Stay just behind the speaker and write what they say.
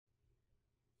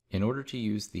In order to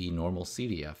use the normal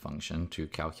CDF function to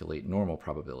calculate normal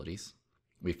probabilities,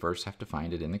 we first have to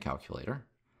find it in the calculator,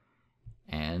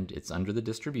 and it's under the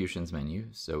distributions menu,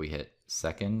 so we hit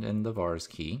second and the vars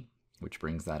key, which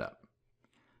brings that up.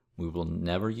 We will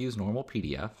never use normal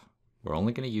PDF. We're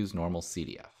only going to use normal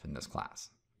CDF in this class.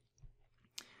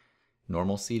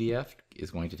 Normal CDF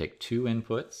is going to take two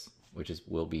inputs, which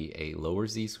will be a lower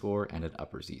z-score and an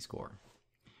upper z-score.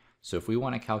 So if we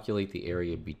want to calculate the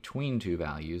area between two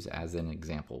values, as in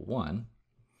example 1,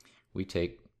 we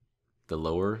take the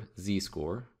lower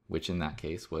z-score, which in that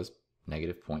case was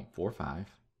negative 0.45,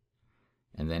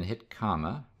 and then hit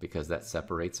comma, because that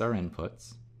separates our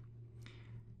inputs,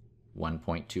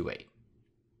 1.28.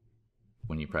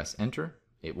 When you press enter,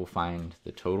 it will find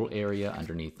the total area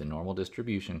underneath the normal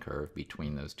distribution curve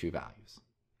between those two values.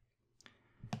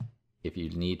 If you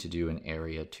need to do an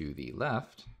area to the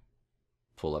left,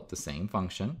 pull up the same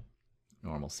function,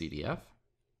 normal CDF.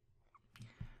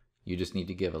 You just need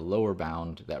to give a lower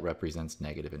bound that represents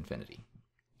negative infinity.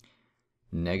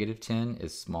 Negative 10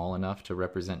 is small enough to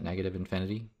represent negative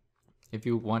infinity. If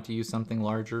you want to use something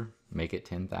larger, make it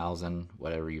 10,000,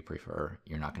 whatever you prefer.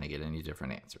 You're not going to get any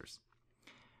different answers.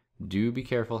 Do be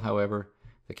careful, however,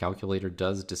 the calculator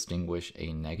does distinguish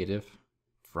a negative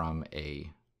from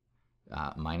a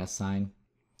minus sign.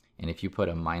 And if you put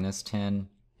a minus 10,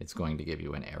 it's going to give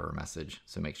you an error message.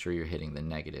 So make sure you're hitting the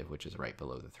negative, which is right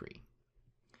below the 3.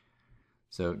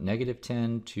 So negative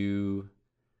 10 to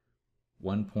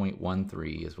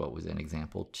 1.13 is what was in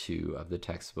example 2 of the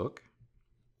textbook.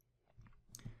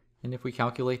 And if we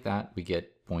calculate that, we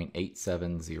get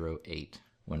 0.8708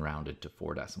 when rounded to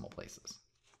 4 decimal places.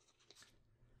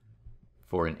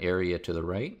 For an area to the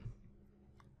right,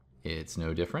 it's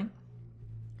no different.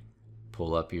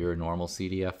 Pull up your normal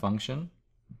CDF function.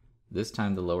 This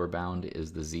time the lower bound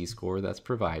is the z-score that's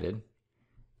provided,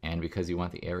 and because you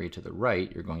want the area to the right,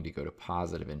 you're going to go to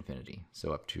positive infinity,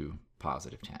 so up to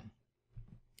positive 10.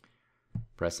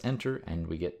 Press enter and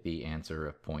we get the answer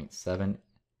of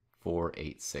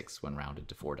 0.7486 when rounded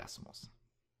to 4 decimals.